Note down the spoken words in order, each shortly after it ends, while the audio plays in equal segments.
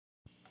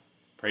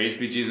Praise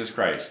be Jesus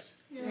Christ.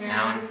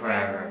 Now and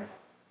forever.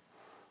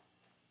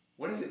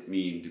 What does it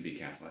mean to be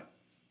Catholic?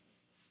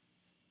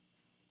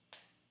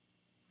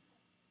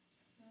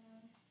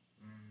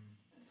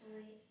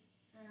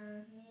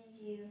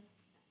 Means you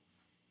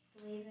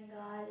believe in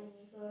God and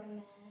you go to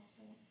Mass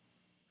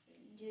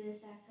and do the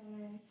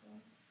sacraments.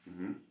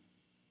 Mm-hmm.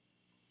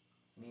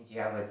 Means you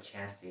have a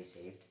chance to be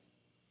saved.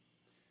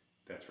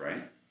 That's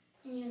right.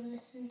 And you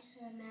listen to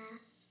the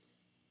Mass.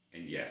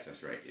 And yes,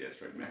 that's right. Yeah,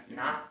 that's right, Matthew.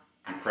 Not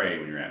you pray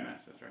when you're at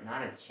Mass. That's right.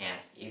 Not a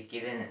chance.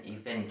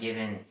 You've been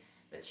given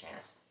the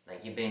chance.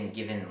 Like you've been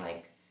given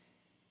like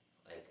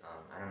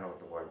I don't know what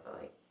the word, but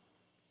like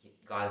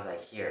God's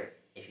like, here,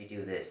 if you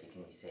do this, you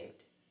can be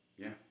saved.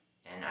 Yeah.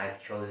 And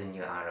I've chosen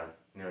you out of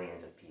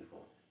millions of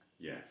people.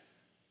 Yes.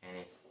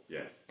 And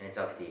yes. And it's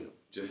up to you.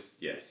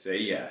 Just yes, say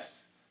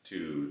yes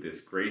to this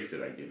grace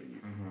that I've given you.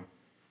 Mm-hmm.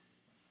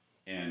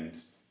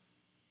 And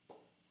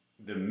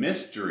the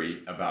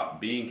mystery about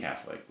being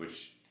Catholic,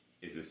 which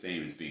is the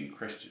same as being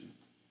Christian,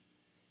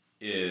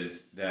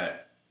 is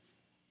that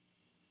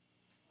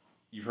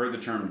you've heard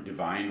the term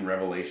divine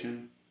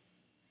revelation.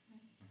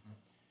 Mm-hmm.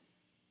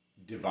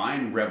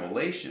 Divine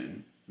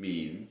revelation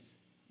means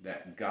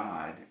that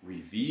God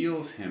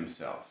reveals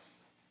himself.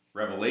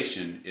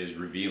 Revelation is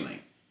revealing.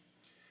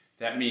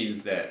 That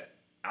means that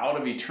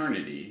out of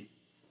eternity,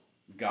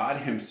 God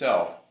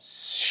himself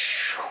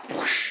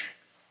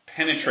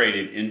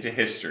penetrated into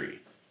history.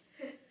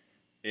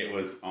 It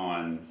was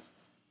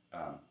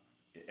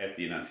at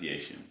the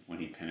Annunciation when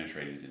he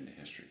penetrated into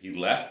history. He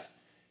left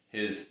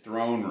his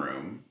throne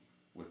room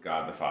with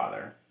God the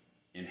Father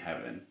in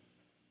heaven,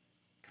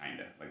 kind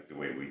of, like the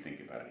way we think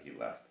about it, he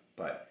left.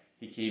 But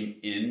he came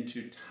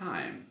into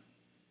time,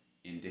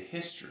 into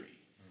history.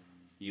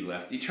 He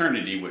left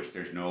eternity, which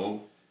there's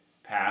no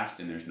past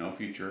and there's no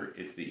future.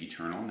 It's the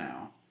eternal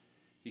now.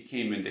 He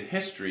came into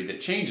history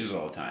that changes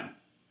all the time,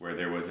 where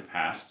there was a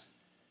past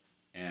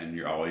and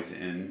you're always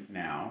in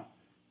now,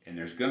 and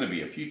there's going to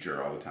be a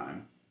future all the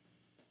time.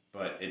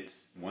 But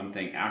it's one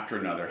thing after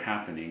another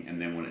happening, and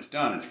then when it's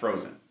done, it's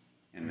frozen.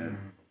 And the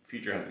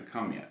future hasn't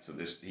come yet. So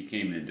he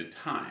came into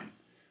time,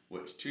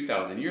 which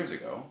 2,000 years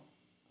ago,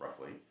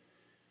 roughly,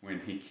 when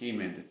he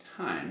came into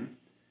time,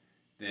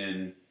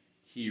 then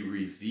he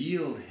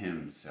revealed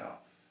himself.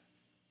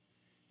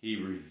 He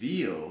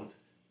revealed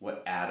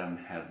what Adam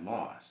had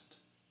lost.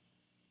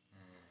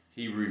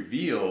 He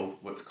revealed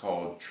what's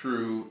called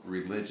true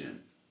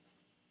religion.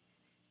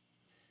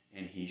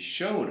 And he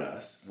showed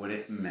us what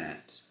it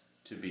meant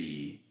to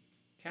be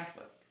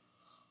Catholic.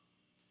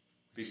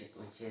 Which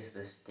is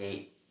the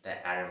state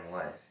that Adam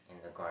was in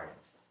the garden.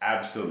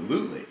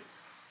 Absolutely.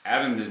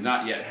 Adam did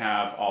not yet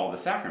have all the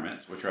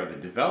sacraments, which are the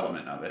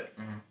development of it,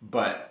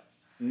 but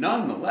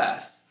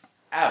nonetheless,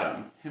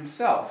 Adam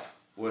himself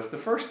was the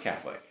first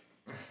Catholic,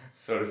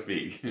 so to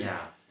speak.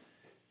 Yeah.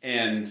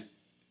 And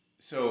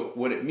so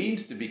what it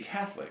means to be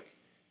Catholic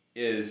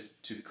is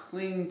to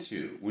cling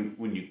to,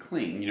 when you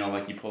cling,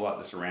 like you pull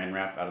out the saran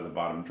wrap out of the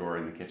bottom drawer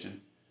in the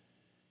kitchen,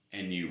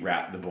 and you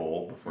wrap the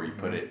bowl before you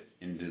put it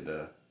into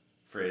the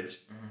fridge,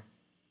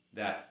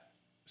 that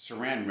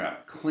saran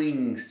wrap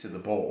clings to the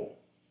bowl.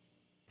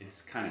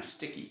 It's kind of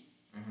sticky.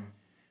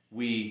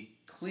 We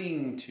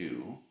cling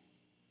to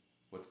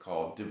what's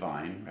called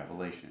divine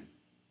revelation.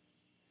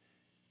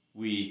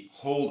 We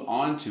hold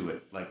on to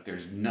it like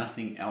there's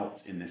nothing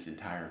else in this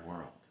entire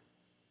world.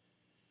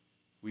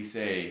 We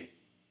say,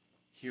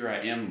 "Here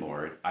I am,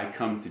 Lord. I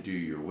come to do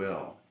your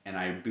will. And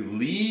I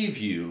believe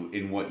you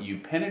in what you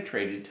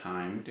penetrated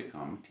time to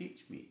come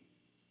teach me."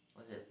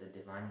 Was it the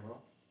divine will?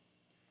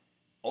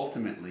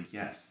 Ultimately,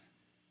 yes.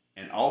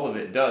 And all of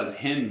it does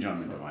hinge on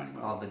the divine will. It's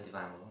called the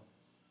divine will?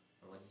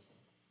 Or what did you say?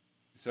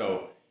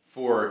 So,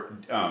 for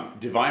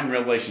divine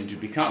revelation to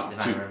become...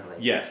 Divine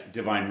revelation. Yes,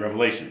 divine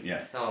revelation,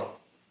 yes. So,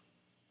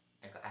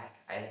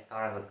 I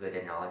thought of a good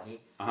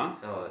analogy. Uh-huh.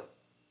 So,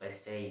 let's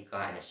say you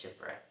got in a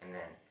shipwreck, and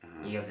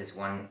then you have this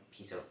one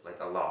piece of, like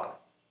a log,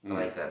 or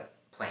like a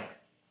plank,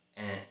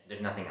 and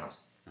there's nothing else.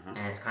 And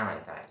it's kind of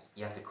like that.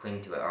 You have to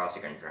cling to it, or else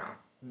you're going to drown.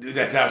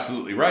 That's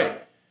absolutely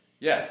right.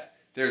 Yes.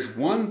 There's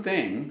one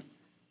thing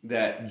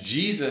that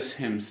Jesus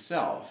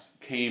himself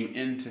came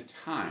into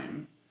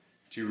time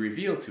to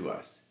reveal to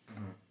us.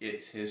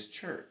 It's his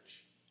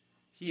church.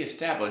 He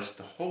established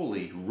the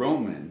Holy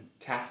Roman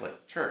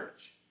Catholic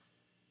Church.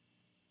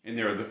 And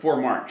there are the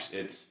 4 marks.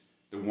 It's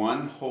the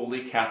one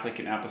holy Catholic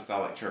and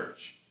Apostolic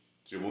Church.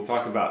 So we'll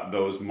talk about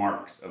those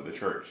marks of the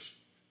church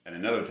at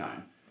another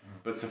time.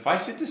 But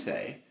suffice it to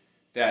say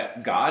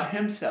that God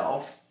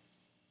himself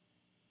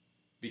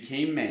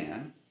became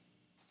man,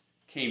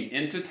 came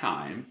into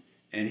time,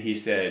 and he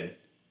said,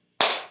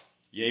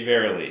 "Yea,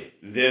 verily,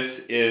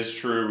 this is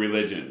true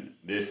religion.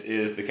 This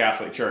is the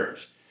Catholic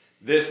Church.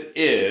 This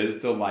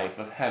is the life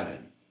of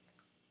heaven."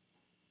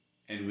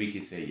 And we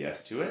can say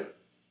yes to it,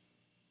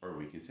 or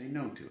we can say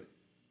no to it.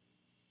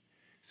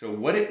 So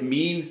what it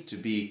means to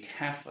be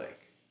Catholic,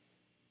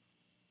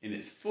 in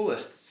its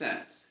fullest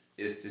sense,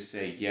 is to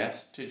say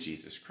yes to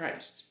Jesus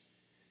Christ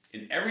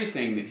in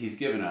everything that he's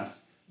given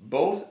us,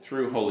 both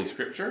through Holy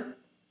Scripture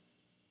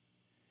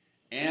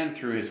and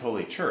through his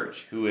holy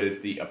church, who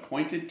is the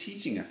appointed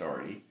teaching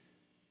authority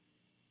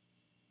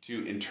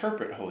to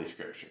interpret Holy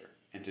Scripture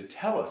and to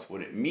tell us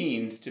what it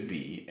means to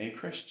be a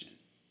Christian.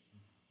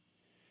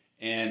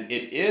 And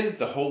it is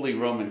the Holy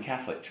Roman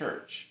Catholic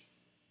Church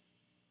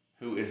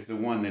who is the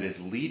one that is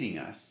leading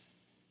us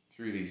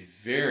through these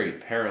very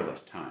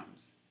perilous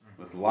times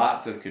with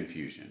lots of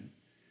confusion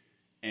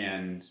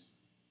and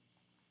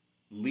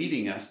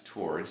leading us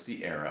towards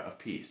the era of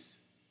peace.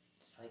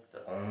 It's like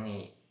the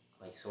only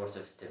source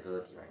of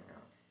stability right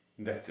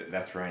now.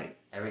 That's right.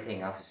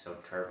 Everything else is so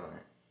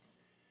turbulent.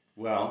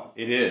 Well,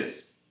 it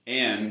is.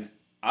 And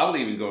I'll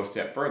even go a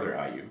step further,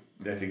 Ayu.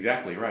 That's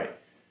exactly right.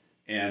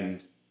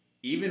 And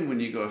even when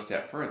you go a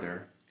step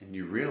further and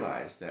you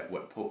realize that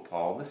what Pope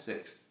Paul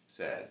VI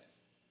said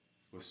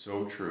was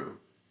so true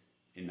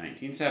in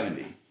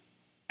 1970,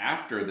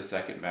 after the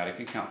Second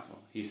Vatican Council,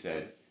 he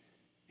said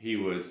he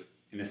was,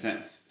 in a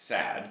sense,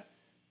 sad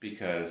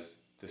because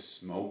the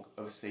smoke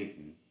of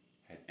Satan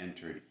had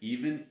entered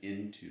even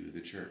into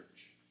the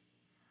church.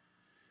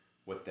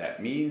 What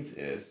that means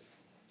is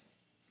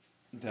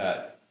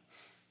that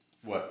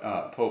what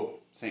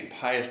Pope St.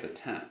 Pius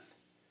X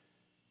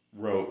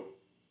wrote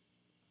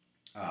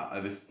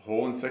this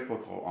whole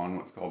encyclical on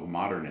what's called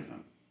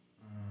modernism.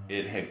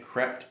 It had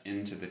crept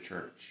into the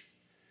church.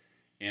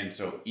 And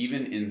so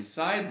even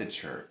inside the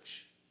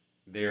church,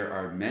 there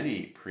are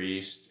many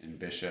priests and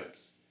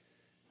bishops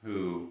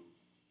who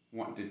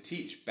want to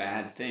teach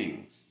bad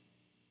things.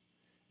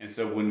 And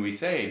so when we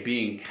say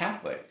being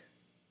Catholic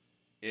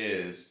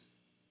is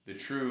the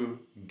true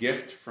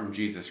gift from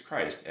Jesus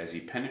Christ as he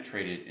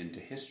penetrated into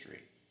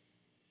history,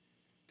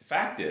 the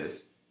fact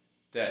is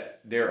that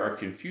there are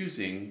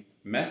confusing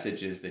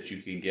messages that you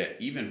can get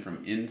even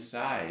from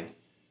inside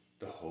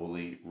the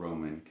Holy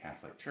Roman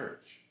Catholic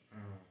Church.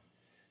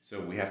 So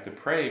we have to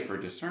pray for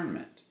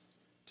discernment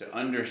to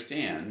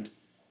understand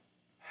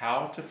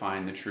how to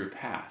find the true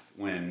path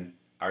when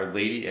Our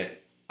Lady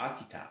at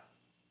Akita.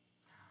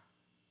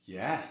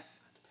 Yes,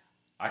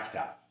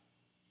 Akita.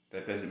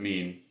 That doesn't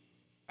mean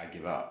I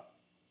give up.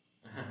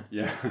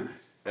 Yeah,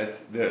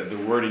 that's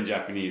the word in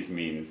Japanese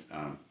means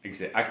you can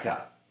say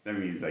Akita. That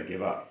means I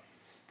give up.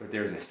 But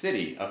there's a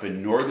city up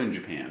in northern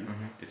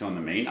Japan. It's on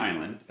the main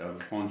island of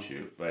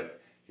Honshu, but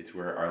it's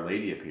where Our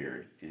Lady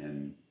appeared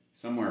in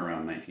somewhere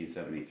around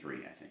 1973,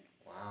 I think.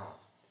 Wow,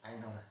 I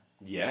know that.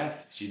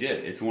 Yes, she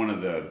did. It's one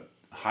of the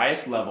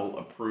highest level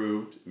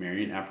approved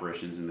Marian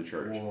apparitions in the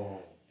church.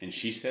 Whoa. And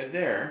she said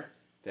there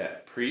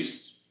that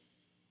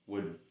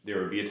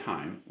there would be a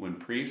time when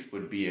priests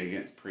would be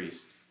against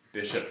priests,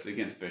 bishops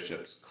against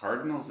bishops,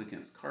 cardinals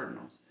against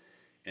cardinals,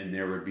 and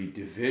there would be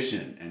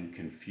division and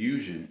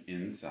confusion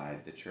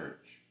inside the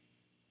church.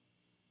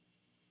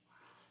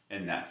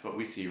 And that's what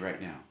we see right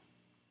now.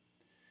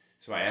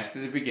 So I asked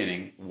at the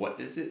beginning, what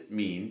does it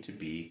mean to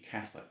be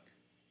Catholic?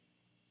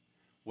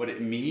 What it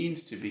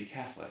means to be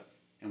Catholic,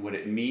 and what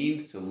it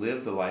means to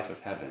live the life of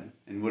heaven,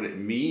 and what it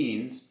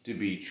means to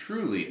be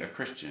truly a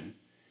Christian,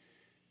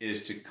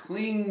 is to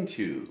cling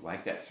to,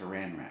 like that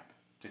saran wrap,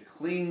 to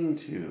cling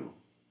to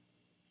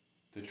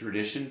the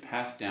tradition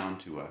passed down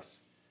to us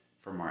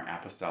from our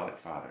apostolic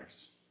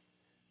fathers,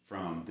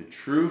 from the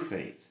true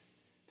faith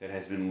that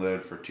has been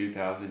lived for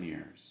 2,000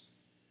 years,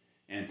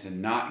 and to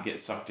not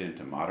get sucked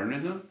into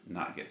modernism,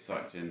 not get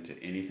sucked into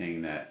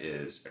anything that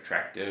is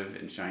attractive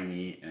and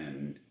shiny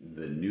and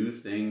the new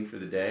thing for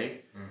the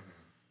day,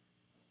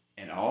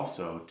 and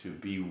also to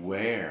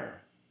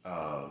beware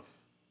of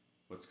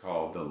what's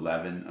called the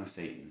leaven of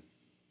Satan,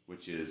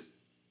 which is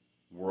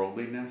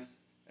worldliness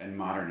and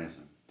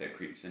modernism that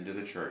creeps into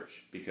the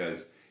church.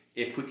 Because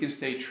if we can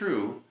stay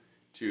true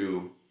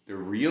to the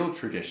real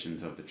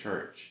traditions of the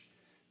church,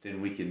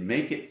 then we can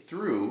make it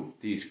through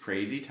these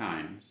crazy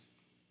times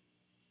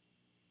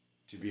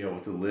to be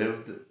able to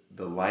live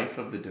the life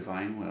of the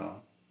divine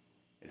will,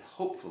 and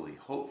hopefully,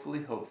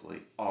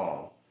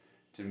 all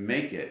to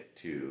make it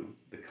to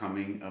the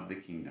coming of the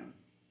kingdom,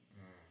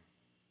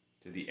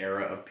 to the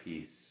era of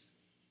peace,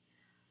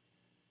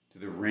 to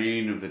the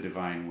reign of the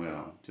divine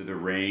will, to the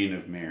reign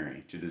of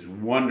Mary, to this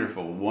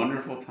wonderful,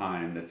 wonderful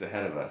time that's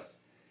ahead of us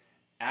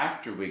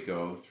after we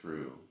go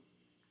through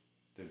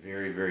the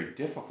very, very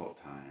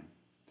difficult time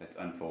that's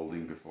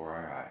unfolding before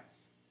our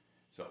eyes.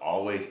 So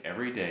always,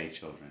 every day,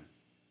 children,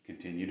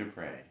 continue to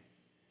pray.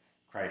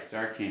 Christ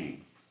our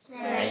King.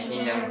 Thy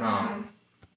kingdom come.